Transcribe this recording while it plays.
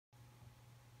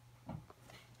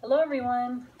Hello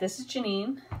everyone, this is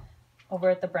Janine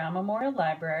over at the Brown Memorial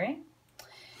Library.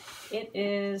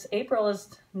 April is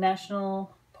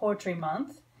National Poetry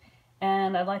Month,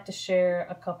 and I'd like to share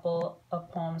a couple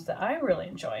of poems that I really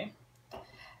enjoy.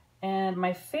 And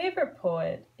my favorite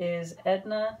poet is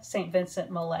Edna St. Vincent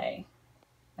Millay.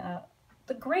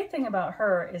 The great thing about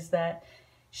her is that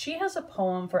she has a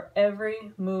poem for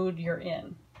every mood you're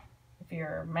in. If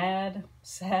you're mad,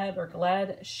 sad, or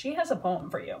glad, she has a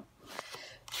poem for you.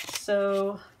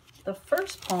 So the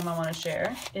first poem I want to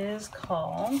share is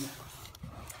called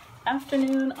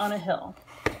Afternoon on a Hill.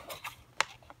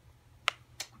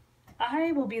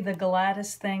 I will be the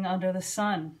gladdest thing under the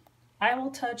sun. I will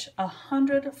touch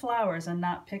 100 flowers and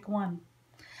not pick one.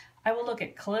 I will look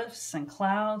at cliffs and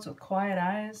clouds with quiet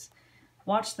eyes,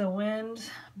 watch the wind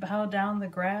bow down the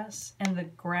grass and the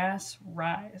grass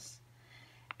rise.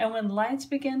 And when lights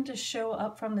begin to show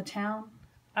up from the town,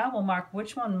 I will mark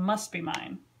which one must be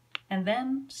mine, and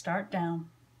then start down.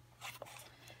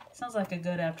 Sounds like a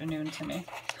good afternoon to me.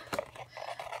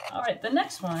 All right, the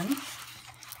next one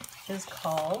is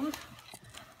called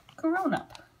Grown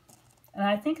Up. And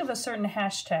I think of a certain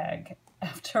hashtag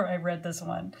after I read this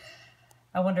one.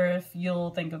 I wonder if you'll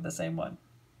think of the same one.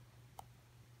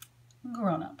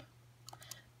 Grown Up.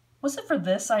 Was it for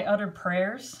this I uttered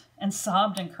prayers and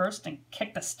sobbed and cursed and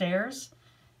kicked the stairs?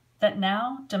 That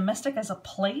now, domestic as a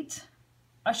plate,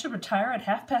 I should retire at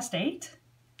 8:30?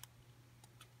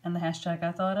 And the hashtag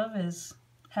I thought of is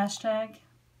hashtag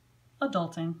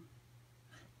adulting.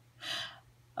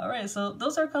 All right, so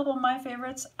those are a couple of my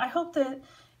favorites. I hope that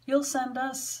you'll send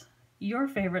us your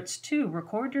favorites too.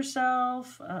 Record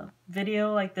yourself a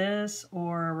video like this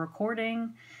or a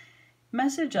recording.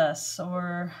 Message us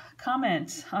or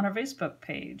comment on our Facebook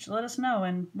page. Let us know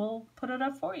and we'll put it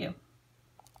up for you.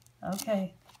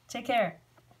 Okay, take care.